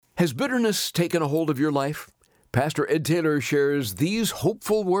Has bitterness taken a hold of your life? Pastor Ed Taylor shares these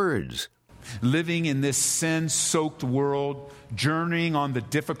hopeful words. Living in this sin-soaked world, journeying on the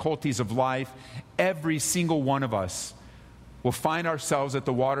difficulties of life, every single one of us will find ourselves at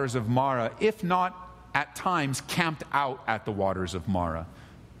the waters of Marah, if not at times camped out at the waters of Marah,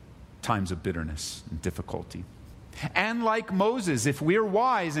 times of bitterness and difficulty. And like Moses, if we're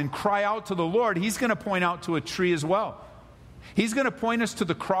wise and cry out to the Lord, He's going to point out to a tree as well. He's going to point us to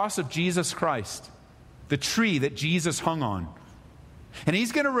the cross of Jesus Christ, the tree that Jesus hung on. And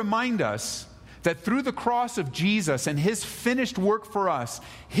He's going to remind us that through the cross of Jesus and His finished work for us,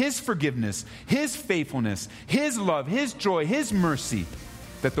 His forgiveness, His faithfulness, His love, His joy, His mercy,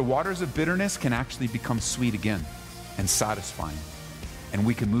 that the waters of bitterness can actually become sweet again and satisfying. And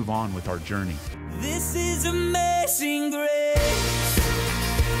we can move on with our journey. This is amazing grace.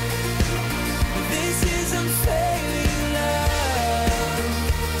 This is unfailing love.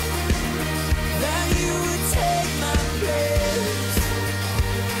 That you would take my place.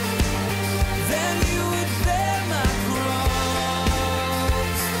 That you would bear my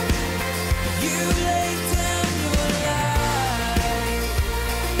cross. You laid down your life.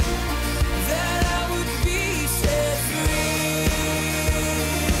 That I would be set free.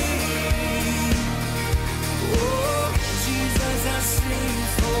 Oh, Jesus, I sing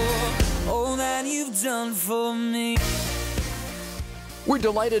for all that you've done for me. We're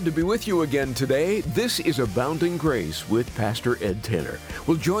delighted to be with you again today. This is Abounding Grace with Pastor Ed Taylor.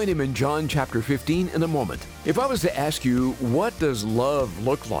 We'll join him in John chapter 15 in a moment. If I was to ask you, what does love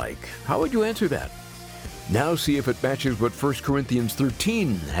look like? How would you answer that? Now see if it matches what 1 Corinthians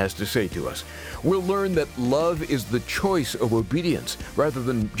 13 has to say to us. We'll learn that love is the choice of obedience rather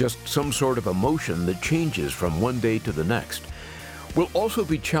than just some sort of emotion that changes from one day to the next. We'll also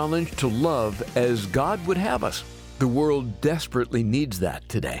be challenged to love as God would have us. The world desperately needs that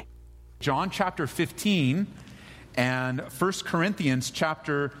today. John chapter 15 and 1 Corinthians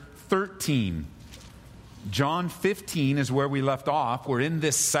chapter 13. John 15 is where we left off. We're in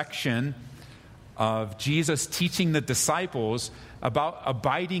this section of Jesus teaching the disciples about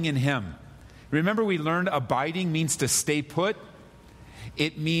abiding in Him. Remember, we learned abiding means to stay put.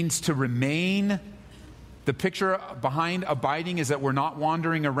 It means to remain. The picture behind abiding is that we're not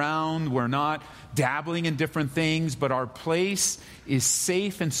wandering around, we're not dabbling in different things, but our place is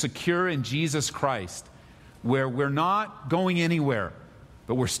safe and secure in Jesus Christ, where we're not going anywhere,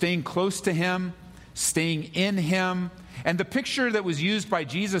 but we're staying close to Him, staying in Him. And the picture that was used by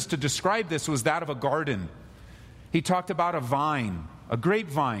Jesus to describe this was that of a garden. He talked about a vine, a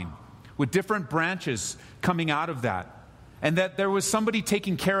grapevine, with different branches coming out of that, and that there was somebody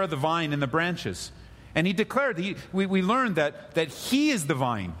taking care of the vine and the branches. And He declared, we learned that He is the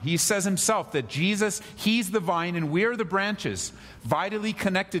vine. He says Himself that Jesus, He's the vine and we are the branches, vitally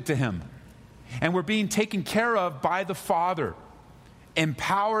connected to Him. And we're being taken care of by the Father,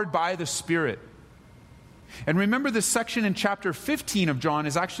 empowered by the Spirit. And remember, this section in chapter 15 of John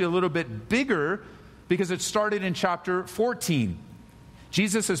is actually a little bit bigger because it started in chapter 14.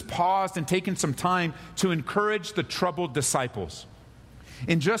 Jesus has paused and taken some time to encourage the troubled disciples.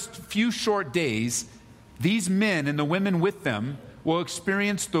 In just a few short days, these men and the women with them will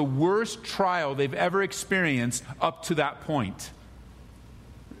experience the worst trial they've ever experienced up to that point.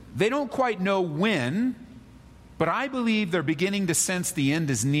 They don't quite know when, but I believe they're beginning to sense the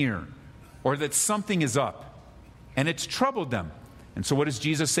end is near, or that something is up, and it's troubled them. And so what does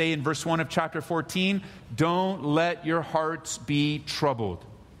Jesus say in verse 1 of chapter 14? Don't let your hearts be troubled.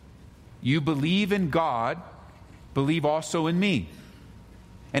 You believe in God, believe also in me.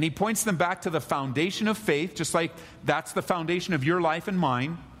 And He points them back to the foundation of faith, just like that's the foundation of your life and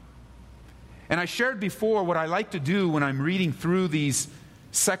mine. And I shared before what I like to do when I'm reading through these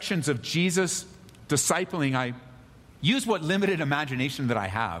sections of Jesus discipling. I use what limited imagination that I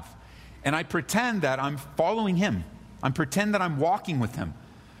have, and I pretend that I'm following Him. I pretend that I'm walking with Him.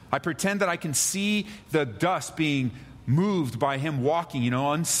 I pretend that I can see the dust being moved by Him walking,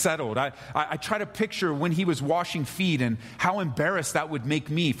 unsettled. I try to picture when He was washing feet and how embarrassed that would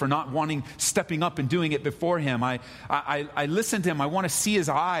make me for not stepping up and doing it before Him. I listen to Him. I want to see His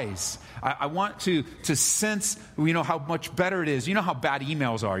eyes. I want to sense, how much better it is. You know how bad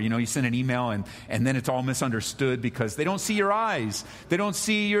emails are. You send an email and then it's all misunderstood because they don't see your eyes. They don't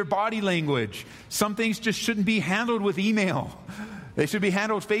see your body language. Some things just shouldn't be handled with email. They should be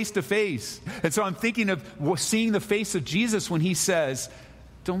handled face to face. And so I'm thinking of seeing the face of Jesus when He says,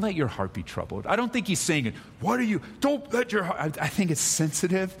 don't let your heart be troubled. I don't think He's saying it. Don't let your heart. I think it's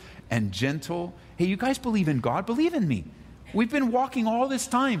sensitive and gentle. Hey, you guys believe in God? Believe in me. We've been walking all this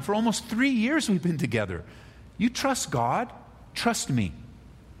time. For almost 3 years we've been together. You trust God? Trust me.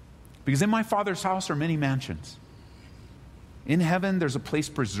 Because in my Father's house are many mansions. In heaven, there's a place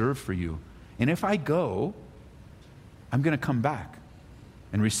preserved for you. And if I go, I'm going to come back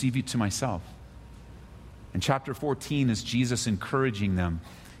and receive you to myself. In chapter 14 is Jesus encouraging them,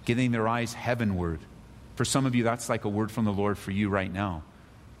 getting their eyes heavenward. For some of you, that's like a word from the Lord for you right now.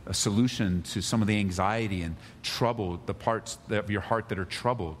 A solution to some of the anxiety and trouble, the parts of your heart that are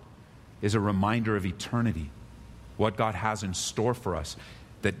troubled, is a reminder of eternity. What God has in store for us,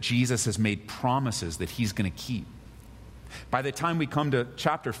 that Jesus has made promises that he's going to keep. By the time we come to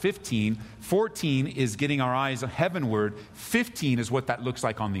chapter 15, 14 is getting our eyes heavenward. 15 is what that looks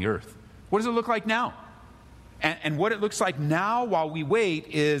like on the earth. What does it look like now? And what it looks like now while we wait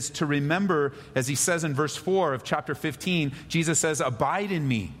is to remember, as he says in verse 4 of chapter 15, Jesus says, abide in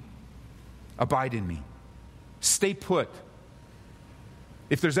me. Abide in me. Stay put.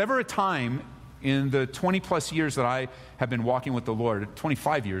 If there's ever a time in the 20 plus years that I have been walking with the Lord,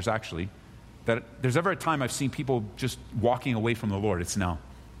 25 years actually, that there's ever a time I've seen people just walking away from the Lord, it's now.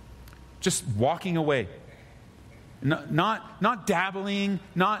 Just walking away. Not dabbling,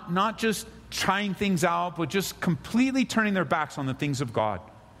 not just trying things out, but just completely turning their backs on the things of God.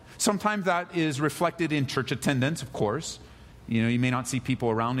 Sometimes that is reflected in church attendance, of course. You know, you may not see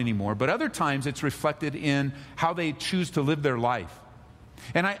people around anymore, but other times it's reflected in how they choose to live their life.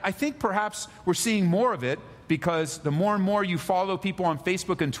 And I think perhaps we're seeing more of it because the more and more you follow people on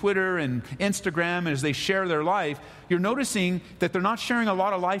Facebook and Twitter and Instagram as they share their life, you're noticing that they're not sharing a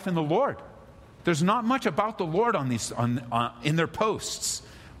lot of life in the Lord. There's not much about the Lord in their posts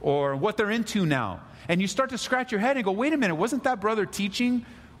or what they're into now. And you start to scratch your head and go, wait a minute, wasn't that brother teaching?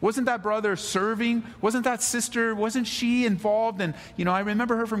 Wasn't that brother serving? Wasn't that sister, wasn't she involved? And, you know, I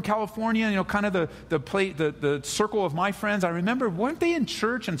remember her from California, you know, kind of the circle of my friends. I remember, weren't they in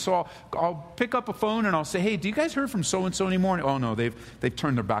church? And so I'll pick up a phone and I'll say, hey, do you guys hear from so-and-so anymore? Oh, no, they've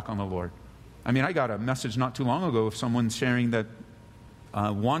turned their back on the Lord. I mean, I got a message not too long ago of someone sharing that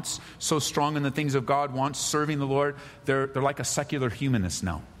once so strong in the things of God, once serving the Lord, they're like a secular humanist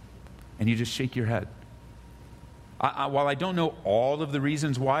now. And you just shake your head. While I don't know all of the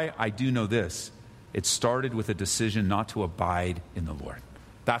reasons why, I do know this. It started with a decision not to abide in the Lord.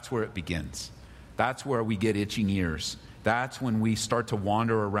 That's where it begins. That's where we get itching ears. That's when we start to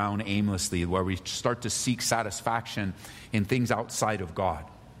wander around aimlessly, where we start to seek satisfaction in things outside of God.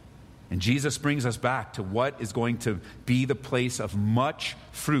 And Jesus brings us back to what is going to be the place of much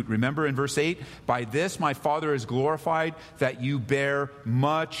fruit. Remember in verse 8, by this my Father is glorified, that you bear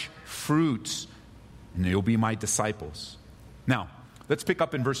much fruit, and you'll be my disciples. Now, let's pick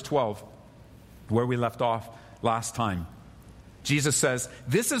up in verse 12, where we left off last time. Jesus says,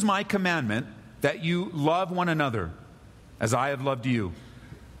 this is my commandment, that you love one another, as I have loved you.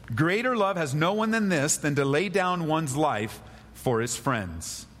 Greater love has no one than this, than to lay down one's life for his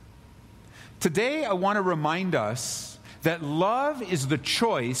friends. Today, I want to remind us that love is the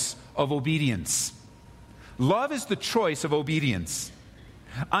choice of obedience. Love is the choice of obedience.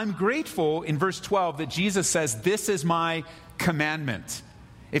 I'm grateful in verse 12 that Jesus says, this is my commandment.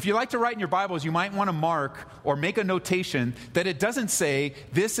 If you like to write in your Bibles, you might want to mark or make a notation that it doesn't say,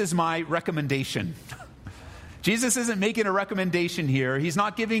 this is my recommendation. Jesus isn't making a recommendation here. He's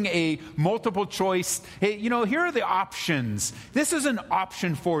not giving a multiple choice. Hey, you know, here are the options. This is an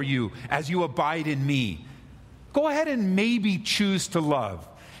option for you as you abide in me. Go ahead and maybe choose to love.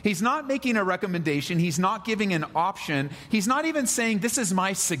 He's not making a recommendation. He's not giving an option. He's not even saying, this is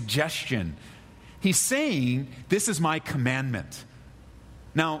my suggestion. He's saying, this is my commandment.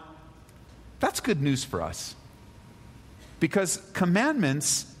 Now, that's good news for us. Because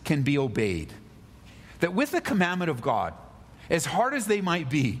commandments can be obeyed. That with the commandment of God, as hard as they might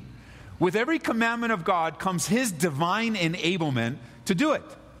be, with every commandment of God comes his divine enablement to do it.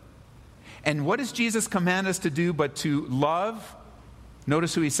 And what does Jesus command us to do but to love?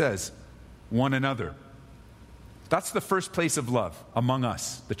 Notice who he says, one another. That's the first place of love among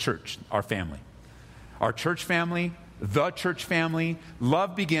us, the church, our family. Our church family, the church family,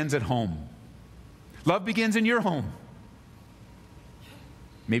 love begins at home. Love begins in your home.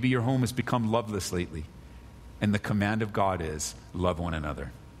 Maybe your home has become loveless lately, and the command of God is love one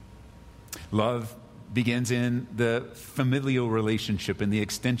another. Love begins in the familial relationship and the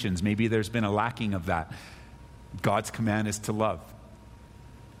extensions. Maybe there's been a lacking of that. God's command is to love.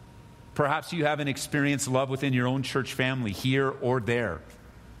 Perhaps you haven't experienced love within your own church family, here or there.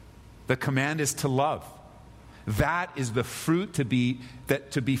 The command is to love. That is the fruit to be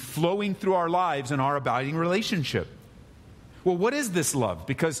flowing through our lives in our abiding relationship. Well, what is this love?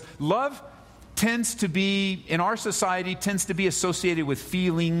 Because love tends to be, in our society, tends to be associated with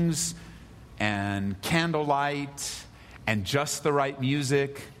feelings and candlelight and just the right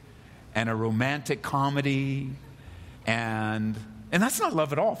music and a romantic comedy, and that's not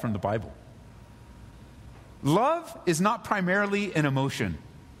love at all from the Bible. Love is not primarily an emotion,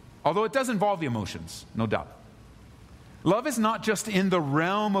 although it does involve the emotions, no doubt. Love is not just in the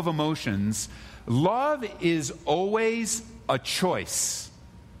realm of emotions. Love is always a choice.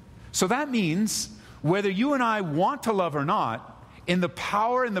 So that means whether you and I want to love or not, in the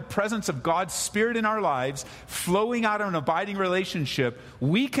power and the presence of God's Spirit in our lives, flowing out of an abiding relationship,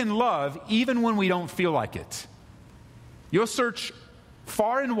 we can love even when we don't feel like it. You'll search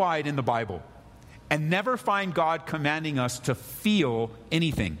far and wide in the Bible and never find God commanding us to feel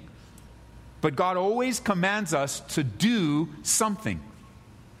anything. But God always commands us to do something.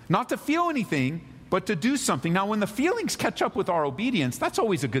 Not to feel anything, but to do something. Now, when the feelings catch up with our obedience, that's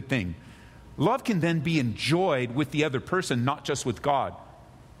always a good thing. Love can then be enjoyed with the other person, not just with God.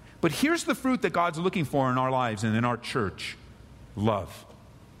 But here's the fruit that God's looking for in our lives and in our church. Love.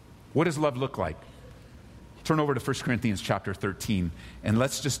 What does love look like? Turn over to 1 Corinthians chapter 13, and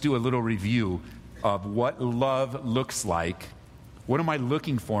let's just do a little review of what love looks like. What am I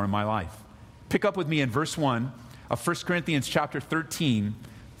looking for in my life? Pick up with me in verse 1 of 1 Corinthians chapter 13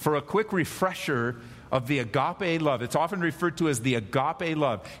 for a quick refresher of the agape love. It's often referred to as the agape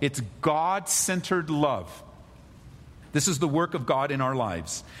love. It's God-centered love. This is the work of God in our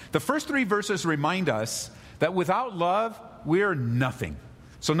lives. The first 3 verses remind us that without love, we're nothing.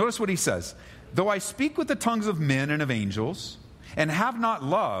 So notice what he says. Though I speak with the tongues of men and of angels, and have not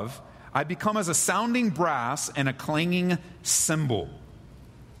love, I become as a sounding brass and a clanging cymbal.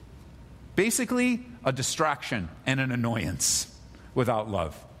 Basically, a distraction and an annoyance without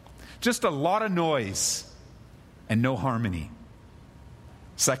love. Just a lot of noise and no harmony.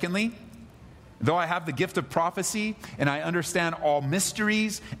 Secondly, though I have the gift of prophecy and I understand all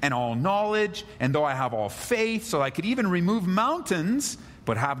mysteries and all knowledge, and though I have all faith so I could even remove mountains,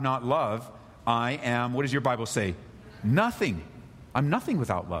 but have not love, I am, what does your Bible say? Nothing. I'm nothing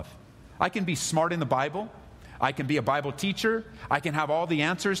without love. I can be smart in the Bible. I can be a Bible teacher. I can have all the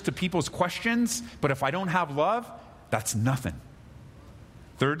answers to people's questions. But if I don't have love, that's nothing.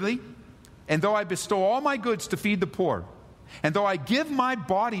 Thirdly, and though I bestow all my goods to feed the poor, and though I give my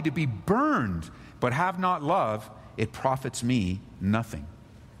body to be burned, but have not love, it profits me nothing.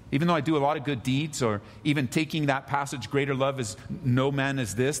 Even though I do a lot of good deeds, or even taking that passage, greater love is no man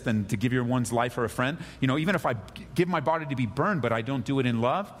is this than to give your one's life for a friend. You know, even if I give my body to be burned, but I don't do it in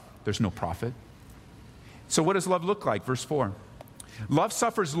love, there's no profit. So what does love look like? Verse 4. Love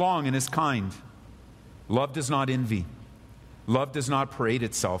suffers long and is kind. Love does not envy. Love does not parade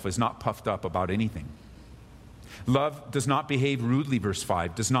itself, is not puffed up about anything. Love does not behave rudely, verse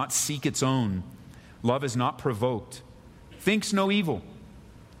 5, does not seek its own. Love is not provoked, thinks no evil.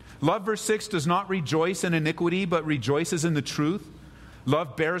 Love, verse 6, does not rejoice in iniquity, but rejoices in the truth.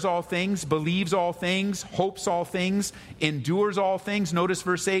 Love bears all things, believes all things, hopes all things, endures all things. Notice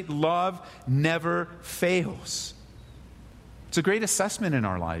verse 8, love never fails. It's a great assessment in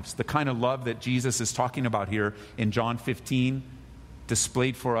our lives, the kind of love that Jesus is talking about here in John 15,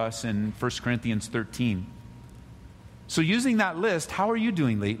 displayed for us in 1 Corinthians 13. So using that list, how are you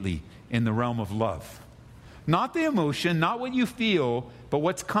doing lately in the realm of love? Not the emotion, not what you feel, but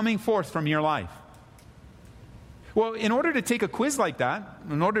what's coming forth from your life. Well, in order to take a quiz like that,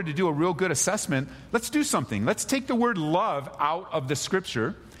 in order to do a real good assessment, let's do something. Let's take the word love out of the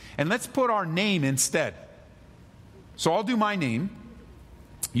scripture, and let's put our name instead. So I'll do my name.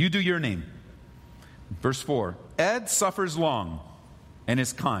 You do your name. Verse 4. Ed suffers long and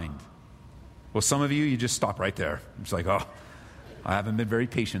is kind. Well, some of you just stop right there. It's like, oh, I haven't been very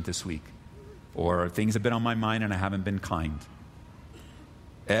patient this week. Or things have been on my mind and I haven't been kind.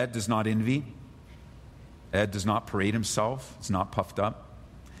 Ed does not envy. Ed does not parade himself. It's not puffed up.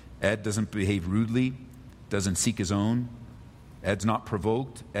 Ed doesn't behave rudely. Doesn't seek his own. Ed's not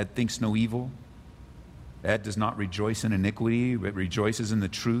provoked. Ed thinks no evil. Ed does not rejoice in iniquity, but rejoices in the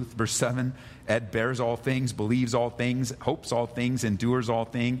truth. Verse 7, Ed bears all things, believes all things, hopes all things, endures all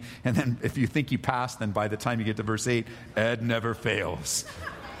things. And then if you think you passed, then by the time you get to verse 8, Ed never fails.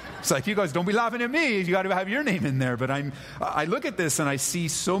 It's like, you guys don't be laughing at me. You got to have your name in there. But I look at this and I see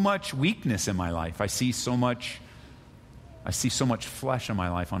so much weakness in my life. I see so much flesh in my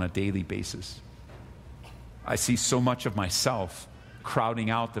life on a daily basis. I see so much of myself crowding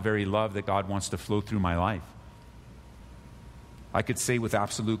out the very love that God wants to flow through my life. I could say with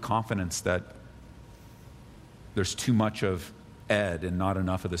absolute confidence that there's too much of Ed and not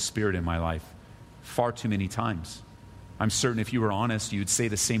enough of the Spirit in my life. Far too many times. I'm certain if you were honest, you'd say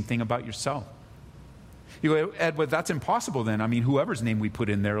the same thing about yourself. You go, Ed, well, that's impossible then. I mean, whoever's name we put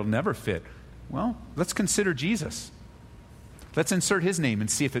in there will never fit. Well, let's consider Jesus. Let's insert his name and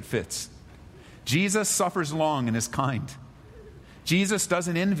see if it fits. Jesus suffers long and is kind. Jesus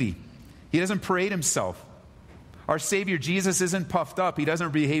doesn't envy. He doesn't parade himself. Our Savior Jesus isn't puffed up. He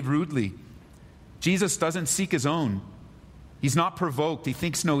doesn't behave rudely. Jesus doesn't seek his own. He's not provoked. He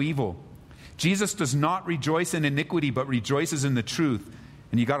thinks no evil. Jesus does not rejoice in iniquity, but rejoices in the truth.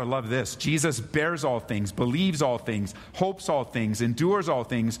 And you got to love this. Jesus bears all things, believes all things, hopes all things, endures all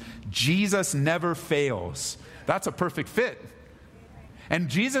things. Jesus never fails. That's a perfect fit. And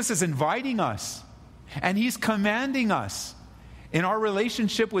Jesus is inviting us, and he's commanding us in our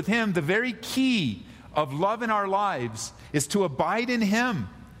relationship with him. The very key of love in our lives is to abide in him.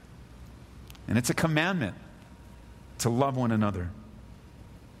 And it's a commandment to love one another.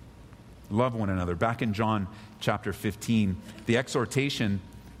 Love one another. Back in John chapter 15, the exhortation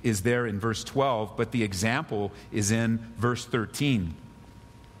is there in verse 12, but the example is in verse 13.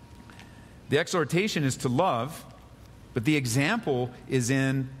 The exhortation is to love, but the example is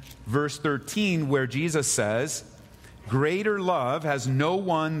in verse 13, where Jesus says, greater love has no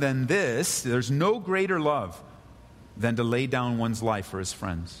one than this. There's no greater love than to lay down one's life for his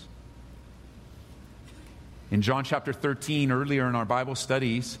friends. In John chapter 13, earlier in our Bible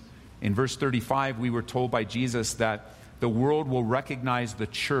studies, in verse 35, we were told by Jesus that the world will recognize the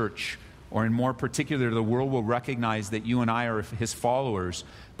church, or in more particular, the world will recognize that you and I are his followers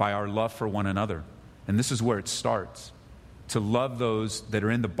by our love for one another. And this is where it starts. To love those that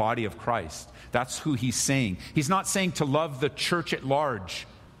are in the body of Christ. That's who he's saying. He's not saying to love the church at large,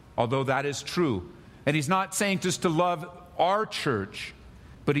 although that is true. And he's not saying just to love our church,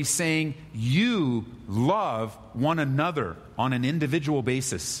 but he's saying you love one another on an individual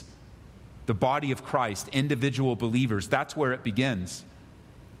basis. The body of Christ, individual believers, that's where it begins.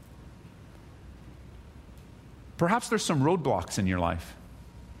 Perhaps there's some roadblocks in your life,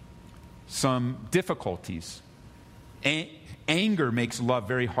 some difficulties. Anger makes love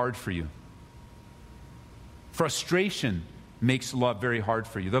very hard for you. Frustration makes love very hard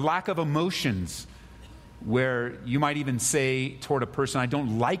for you. The lack of emotions, where you might even say toward a person, I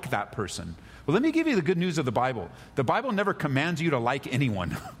don't like that person. Well, let me give you the good news of the Bible. The Bible never commands you to like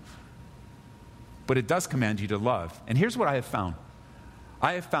anyone, but it does command you to love. And here's what I have found.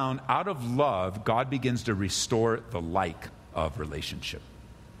 I have found out of love, God begins to restore the like of relationship.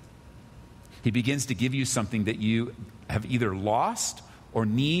 He begins to give you something that you have either lost or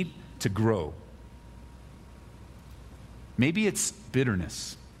need to grow. Maybe it's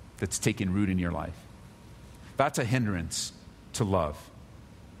bitterness that's taken root in your life. That's a hindrance to love.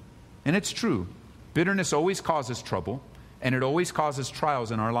 And it's true. Bitterness always causes trouble, and it always causes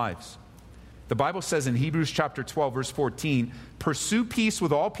trials in our lives. The Bible says in Hebrews chapter 12, verse 14, pursue peace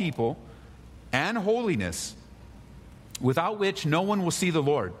with all people and holiness, without which no one will see the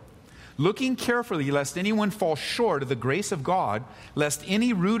Lord. Looking carefully lest anyone fall short of the grace of God, lest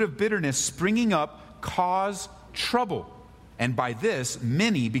any root of bitterness springing up cause trouble, and by this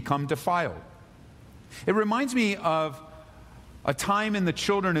many become defiled. It reminds me of a time in the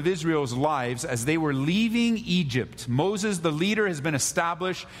children of Israel's lives as they were leaving Egypt. Moses, the leader, has been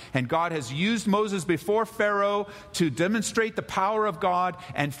established, and God has used Moses before Pharaoh to demonstrate the power of God,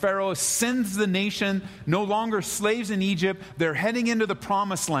 and Pharaoh sends the nation, no longer slaves in Egypt. They're heading into the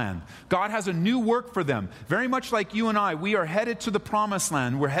promised land. God has a new work for them. Very much like you and I, we are headed to the promised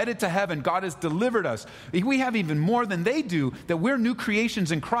land. We're headed to heaven. God has delivered us. We have even more than they do, that we're new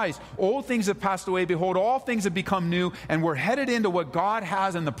creations in Christ. Old things have passed away. Behold, all things have become new, and we're headed into what God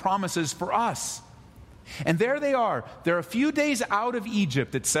has and the promises for us. And there they are. They're a few days out of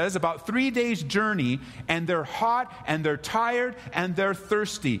Egypt, it says, about 3 days' journey, and they're hot, and they're tired, and they're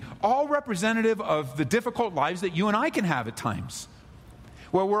thirsty. All representative of the difficult lives that you and I can have at times.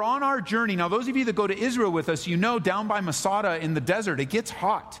 Well, we're on our journey. Now, those of you that go to Israel with us, you know down by Masada in the desert, it gets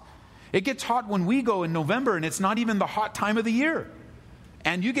hot. It gets hot when we go in November, and it's not even the hot time of the year.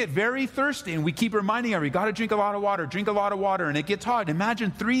 And you get very thirsty, and we keep reminding you, got to drink a lot of water, and it gets hot.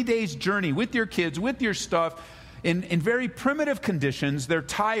 Imagine 3 days' journey with your kids, with your stuff, in very primitive conditions. They're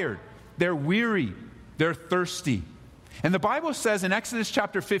tired, they're weary, they're thirsty. And the Bible says in Exodus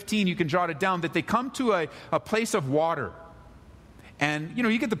chapter 15, you can jot it down, that they come to a place of water. And,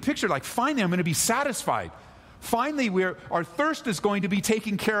 you get the picture, like, finally I'm going to be satisfied. Finally, our thirst is going to be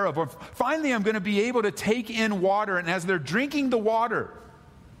taken care of. Or finally, I'm going to be able to take in water. And as they're drinking the water,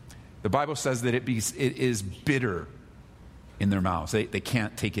 the Bible says that it is bitter in their mouths. They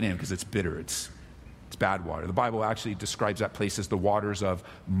can't take it in because it's bitter. It's bad water. The Bible actually describes that place as the waters of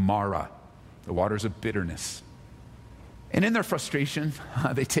Mara, the waters of bitterness. And in their frustration,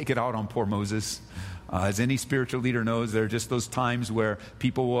 they take it out on poor Moses. As any spiritual leader knows, there are just those times where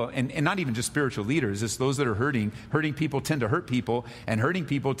people will, and not even just spiritual leaders, it's those that are hurting. Hurting people tend to hurt people, and hurting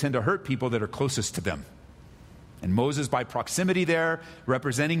people tend to hurt people that are closest to them. And Moses, by proximity there,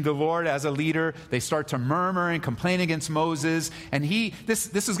 representing the Lord as a leader, they start to murmur and complain against Moses. And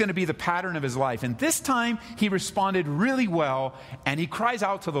this is going to be the pattern of his life. And this time, he responded really well, and he cries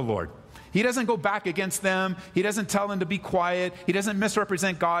out to the Lord. He doesn't go back against them. He doesn't tell them to be quiet. He doesn't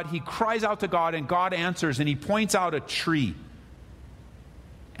misrepresent God. He cries out to God, and God answers, and he points out a tree.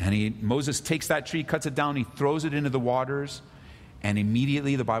 And Moses takes that tree, cuts it down, he throws it into the waters. And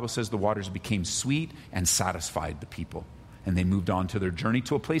immediately, the Bible says, the waters became sweet and satisfied the people. And they moved on to their journey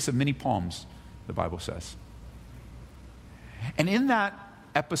to a place of many palms, the Bible says. And in that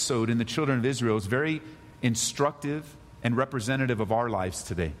episode in the children of Israel is very instructive and representative of our lives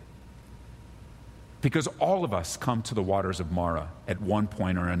today. Because all of us come to the waters of Marah at one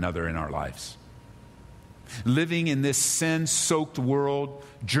point or another in our lives. Living in this sin-soaked world,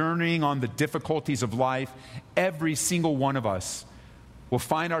 journeying on the difficulties of life, every single one of us will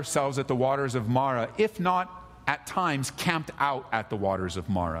find ourselves at the waters of Marah, if not at times camped out at the waters of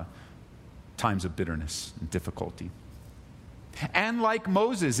Marah, times of bitterness and difficulty. And like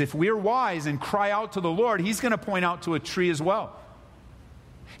Moses, if we're wise and cry out to the Lord, he's going to point out to a tree as well.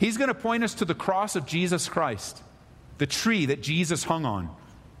 He's going to point us to the cross of Jesus Christ, the tree that Jesus hung on.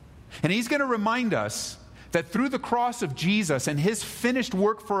 And he's going to remind us that through the cross of Jesus and his finished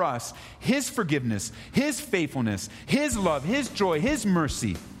work for us, his forgiveness, his faithfulness, his love, his joy, his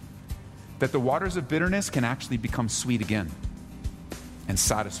mercy, that the waters of bitterness can actually become sweet again and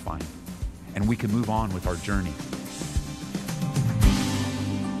satisfying, and we can move on with our journey.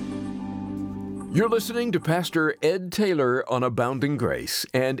 You're listening to Pastor Ed Taylor on Abounding Grace.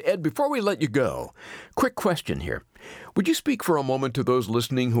 And Ed, before we let you go, quick question here. Would you speak for a moment to those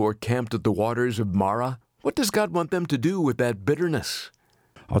listening who are camped at the waters of Marah? What does God want them to do with that bitterness?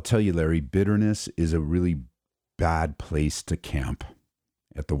 I'll tell you, Larry, bitterness is a really bad place to camp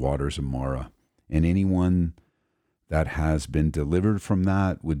at the waters of Marah. And anyone that has been delivered from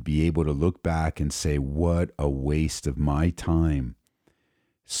that would be able to look back and say, what a waste of my time.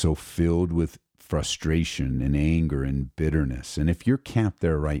 So filled with frustration and anger and bitterness. And if you're camped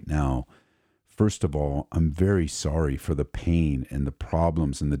there right now, first of all, I'm very sorry for the pain and the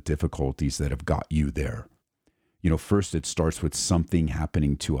problems and the difficulties that have got you there. You know, first it starts with something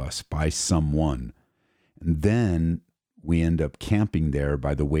happening to us by someone. And then we end up camping there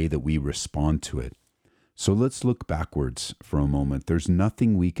by the way that we respond to it. So let's look backwards for a moment. There's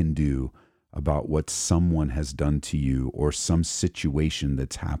nothing we can do about what someone has done to you or some situation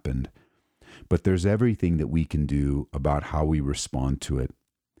that's happened. But there's everything that we can do about how we respond to it.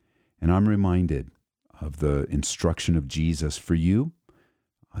 And I'm reminded of the instruction of Jesus for you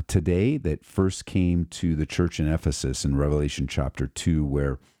today that first came to the church in Ephesus in Revelation chapter 2,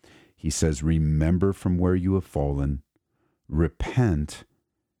 where he says, remember from where you have fallen, repent,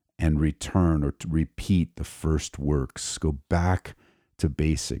 and return, or to repeat the first works. Go back to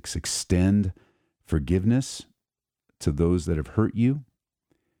basics. Extend forgiveness to those that have hurt you.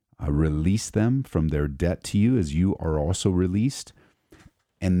 Release them from their debt to you as you are also released.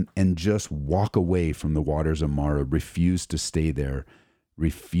 And just walk away from the waters of Marah. Refuse to stay there.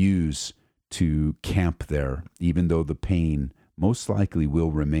 Refuse to camp there, even though the pain most likely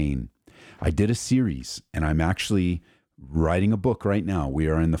will remain. I did a series, and I'm actually writing a book right now. We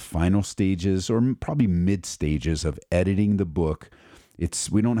are in the final stages, or probably mid stages, of editing the book.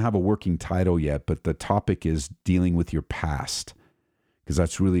 We don't have a working title yet, but the topic is dealing with your past, because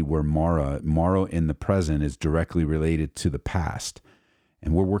that's really where Marah in the present is directly related to the past.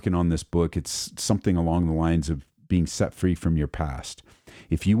 And we're working on this book. It's something along the lines of being set free from your past.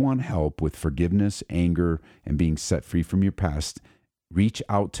 If you want help with forgiveness, anger, and being set free from your past, reach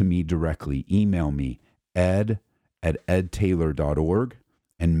out to me directly. Email me, ed@edtaylor.org,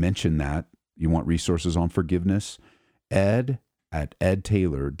 and mention that you want resources on forgiveness.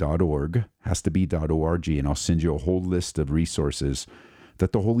 ed@edtaylor.org, has to be .org, and I'll send you a whole list of resources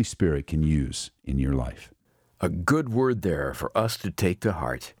that the Holy Spirit can use in your life. A good word there for us to take to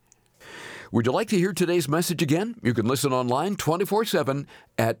heart. Would you like to hear today's message again? You can listen online 24/7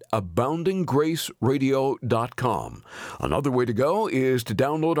 at aboundinggraceradio.com. Another way to go is to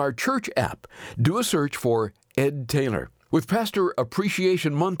download our church app. Do a search for Ed Taylor. With Pastor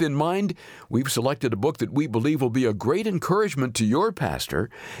Appreciation Month in mind, we've selected a book that we believe will be a great encouragement to your pastor.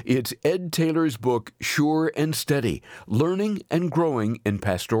 It's Ed Taylor's book, Sure and Steady, Learning and Growing in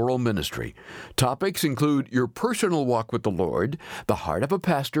Pastoral Ministry. Topics include your personal walk with the Lord, the heart of a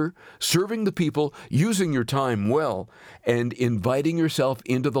pastor, serving the people, using your time well, and inviting yourself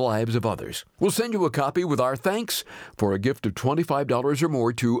into the lives of others. We'll send you a copy with our thanks for a gift of $25 or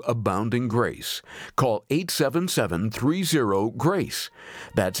more to Abounding Grace. Call 877-30-GRACE.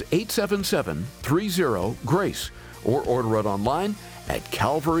 That's 877-30-GRACE. Or order it online at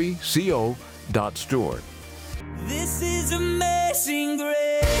calvaryco.store. This is amazing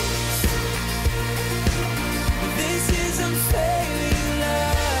grace. This is unfailing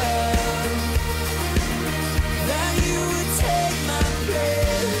love. That you would take my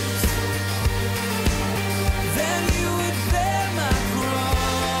place. That you would bear my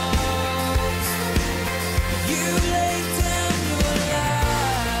cross. You laid down your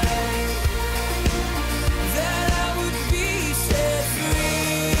life. That I would be set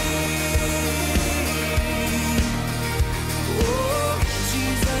free. Oh,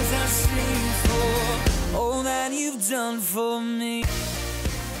 Jesus, I sing for all that you've done for me.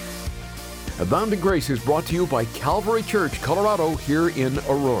 Abounding Grace is brought to you by Calvary Church, Colorado, here in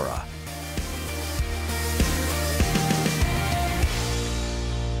Aurora.